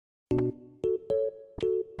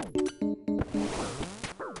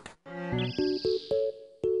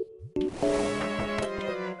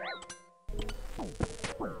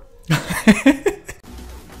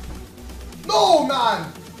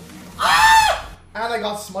And I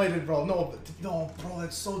got smited, bro. No, bro,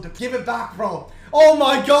 that's so give it back, bro. Oh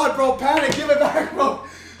my god, bro. Panic, give it back, bro.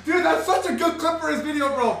 Dude, that's such a good clip for his video,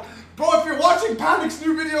 bro. Bro, if you're watching Panic's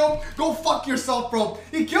new video, go fuck yourself, bro.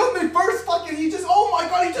 He killed me first, fucking, he just, oh my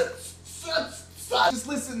god, he just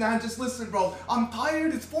listen, man, just listen, bro. I'm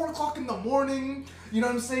tired, it's 4 o'clock in the morning. You know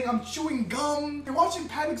what I'm saying? I'm chewing gum. If you're watching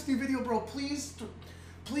Panic's new video, bro, please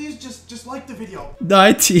just like the video.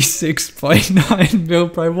 96.9 mil,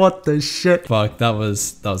 bro. What the shit? Fuck, that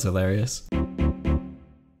was hilarious.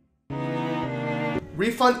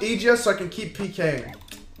 Refund Aegis so I can keep PKing.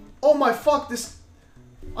 Oh my fuck, this...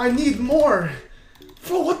 I need more.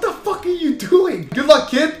 Bro, what the fuck are you doing? Good luck,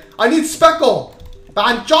 kid. I need Speckle.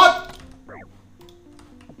 Banchot.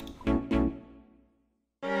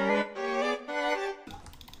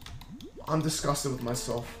 I'm disgusted with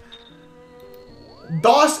myself.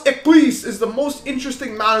 Das Equis is the most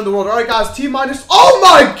interesting man in the world. Alright guys, T minus. Oh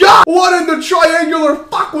my god! What in the triangular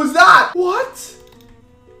fuck was that? What?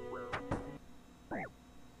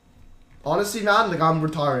 Honestly, man, like, I'm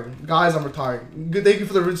retiring. Guys, I'm retiring. Good, thank you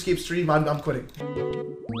for the RuneScape stream. I'm quitting.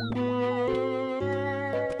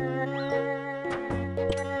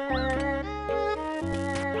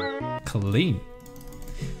 Clean.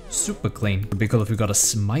 Super clean. Would be cool if we got a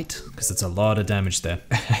smite, because it's a lot of damage there.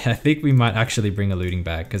 I think we might actually bring a looting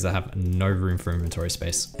bag, because I have no room for inventory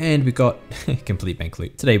space. And we got complete bank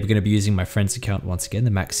loot. Today we're going to be using my friend's account once again,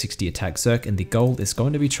 the max 60 attack Zerk, and the goal is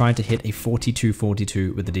going to be trying to hit a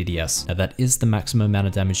 42-42 with the DDS. Now that is the maximum amount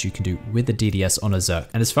of damage you can do with the DDS on a Zerk.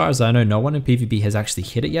 And as far as I know, no one in PvP has actually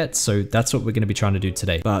hit it yet, so that's what we're going to be trying to do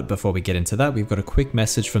today. But before we get into that, we've got a quick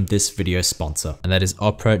message from this video sponsor, and that is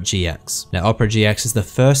Opera GX. Now Opera GX is the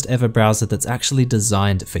first ever browser that's actually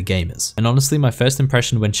designed for gamers. And honestly, my first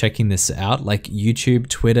impression when checking this out, like YouTube,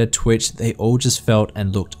 Twitter, Twitch, they all just felt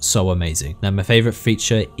and looked so amazing. Now my favorite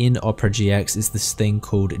feature in Opera GX is this thing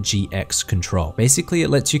called GX Control. Basically, it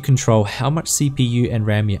lets you control how much CPU and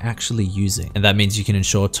RAM you're actually using. And that means you can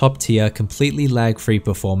ensure top tier, completely lag-free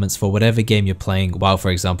performance for whatever game you're playing while, for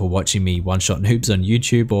example, watching me one-shot noobs on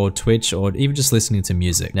YouTube or Twitch, or even just listening to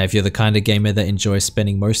music. Now, if you're the kind of gamer that enjoys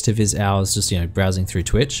spending most of his hours just, browsing through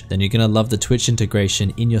Twitch, then you're gonna love the Twitch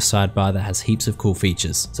integration in your sidebar that has heaps of cool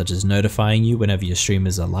features, such as notifying you whenever your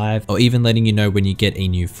streamers are live, or even letting you know when you get a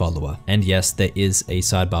new follower. And yes, there is a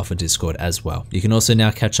sidebar for Discord as well. You can also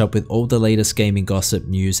now catch up with all the latest gaming gossip,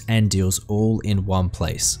 news, and deals all in one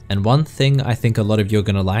place. And one thing I think a lot of you are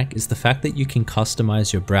gonna like is the fact that you can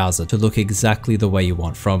customize your browser to look exactly the way you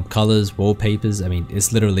want, from colors, wallpapers, I mean,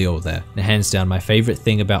 it's literally all there. And hands down, my favorite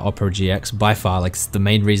thing about Opera GX by far, like the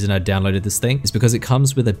main reason I downloaded this thing, is because it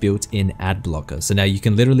comes with a built-in ad blocker. So now you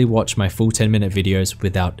can literally watch my full 10-minute videos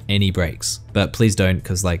without any breaks. But please don't,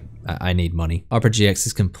 because like, I need money. Opera GX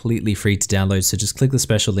is completely free to download, so just click the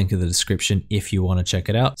special link in the description if you want to check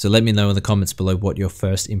it out. So let me know in the comments below what your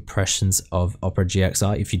first impressions of Opera GX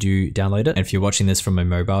are if you do download it. And if you're watching this from a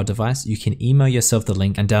mobile device, you can email yourself the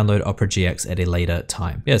link and download Opera GX at a later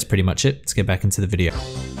time. Yeah, that's pretty much it. Let's get back into the video.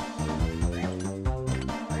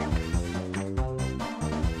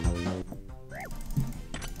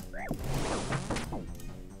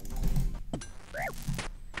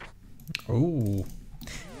 Oh,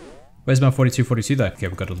 where's my 42-42 though? Okay,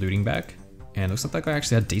 we've got a looting bag, and looks like that guy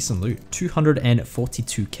actually had decent loot.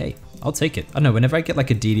 242k. I'll take it. I don't know, whenever I get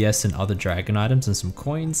like a DDS and other dragon items and some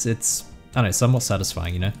coins, it's, I don't know, somewhat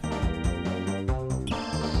satisfying, you know?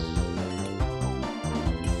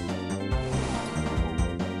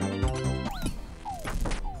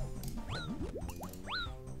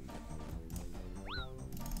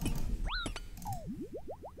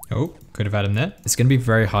 Oh, could have had him there. It's going to be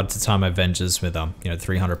very hard to time my Venges with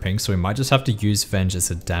 300 ping, so we might just have to use Venge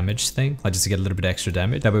as a damage thing, like just to get a little bit extra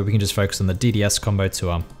damage. That way we can just focus on the DDS combo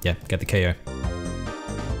to yeah, get the KO.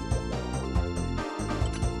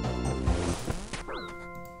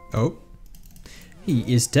 Oh,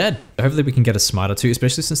 he is dead. Hopefully we can get a smite or two,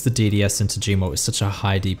 especially since the DDS into Gmod is such a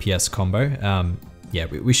high DPS combo. Yeah,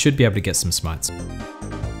 we should be able to get some smites.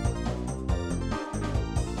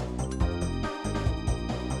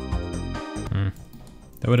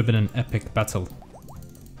 That would have been an epic battle.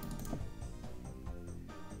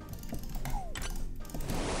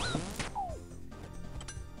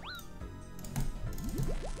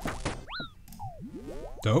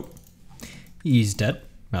 Dope. He's dead.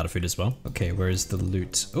 I'm out of food as well. Okay, where is the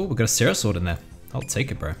loot? Oh, we got a Sarah sword in there. I'll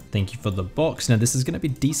take it, bro. Thank you for the box. Now this is gonna be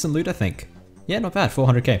decent loot, I think. Yeah, not bad,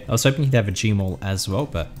 400k. I was hoping he'd have a Gmaul as well,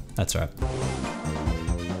 but that's all right.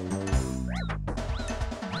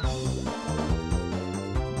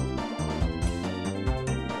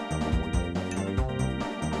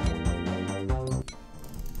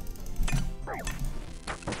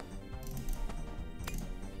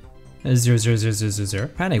 Zero, zero, zero, zero, zero, zero.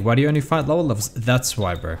 Panic, why do you only fight lower levels? That's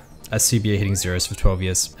why, bro. SCBA hitting zeros for 12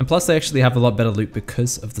 years. And plus they actually have a lot better loot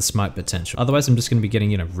because of the smite potential. Otherwise I'm just gonna be getting,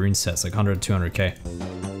 you know, rune sets like 100 to 200k.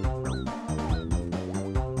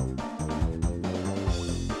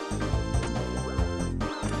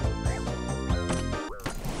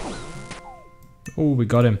 Oh, we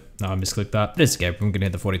got him. No, I misclicked that. It's okay, I'm gonna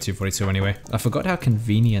hit the 42 anyway. I forgot how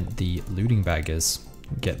convenient the looting bag is.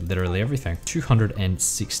 Get literally everything.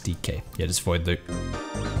 260k. Yeah, just void loot.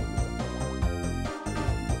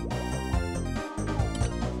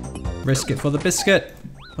 Risk it for the biscuit.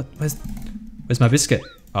 What? Where's my biscuit?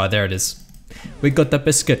 Oh, there it is. We got the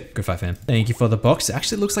biscuit. Good fight, fam. Thank you for the box. It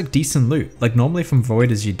actually looks like decent loot. Like normally from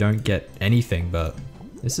voiders you don't get anything, but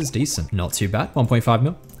this is decent. Not too bad. 1.5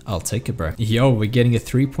 mil. I'll take it, bro. Yo, we're getting a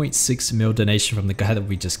 3.6 mil donation from the guy that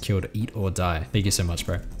we just killed. Eat or die. Thank you so much,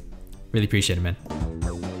 bro. Really appreciate it, man.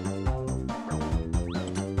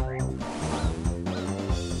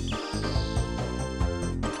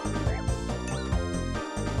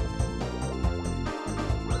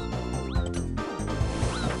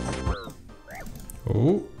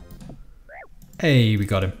 Oh. Hey, we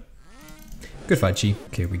got him. Good fight, G.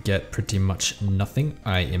 Okay, we get pretty much nothing,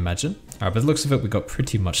 I imagine. Alright, by the looks of it, we got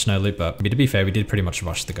pretty much no loot, but I mean, to be fair, we did pretty much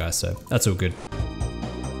rush the guy, so that's all good.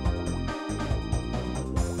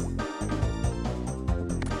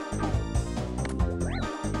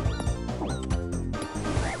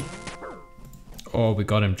 Oh, we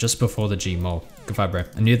got him just before the G mole. Good fight, bro.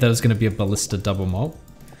 I knew that was going to be a ballista double mole,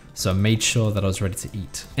 so I made sure that I was ready to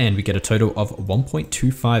eat. And we get a total of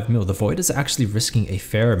 1.25 mil. The voiders are actually risking a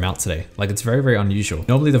fair amount today. Like, it's very, very unusual.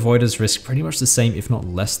 Normally the voiders risk pretty much the same, if not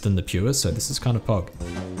less than the pures, so this is kind of pog.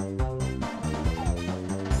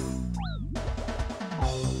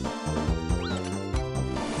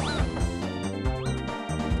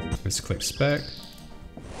 Let's click spec.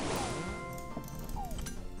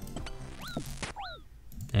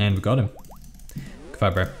 And we got him. Good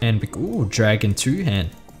fight, bro. And we, ooh, dragon 2-hand.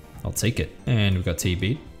 I'll take it. And we've got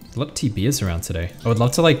TB. A lot of TBs around today. I would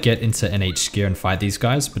love to like get into NH gear and fight these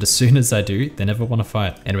guys, but as soon as I do, they never want to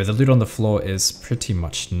fight. Anyway, the loot on the floor is pretty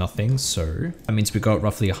much nothing, so that means we got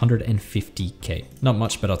roughly 150k. Not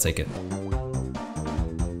much, but I'll take it.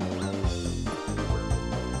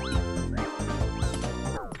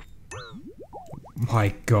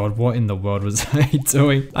 My god, what in the world was I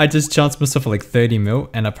doing? I just chanced myself for like 30 mil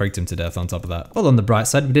and I poked him to death on top of that. Well, on the bright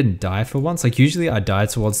side, we didn't die for once. Like usually I die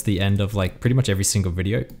towards the end of like pretty much every single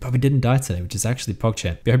video, but we didn't die today, which is actually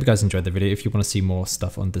PogChamp. I hope you guys enjoyed the video. If you want to see more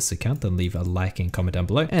stuff on this account, then leave a like and comment down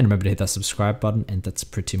below. And remember to hit that subscribe button, and that's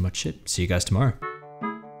pretty much it. See you guys tomorrow.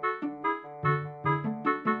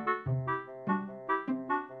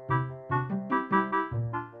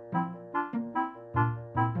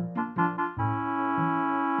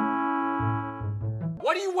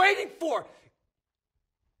 What are you waiting for?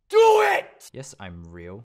 Do it! Yes, I'm real.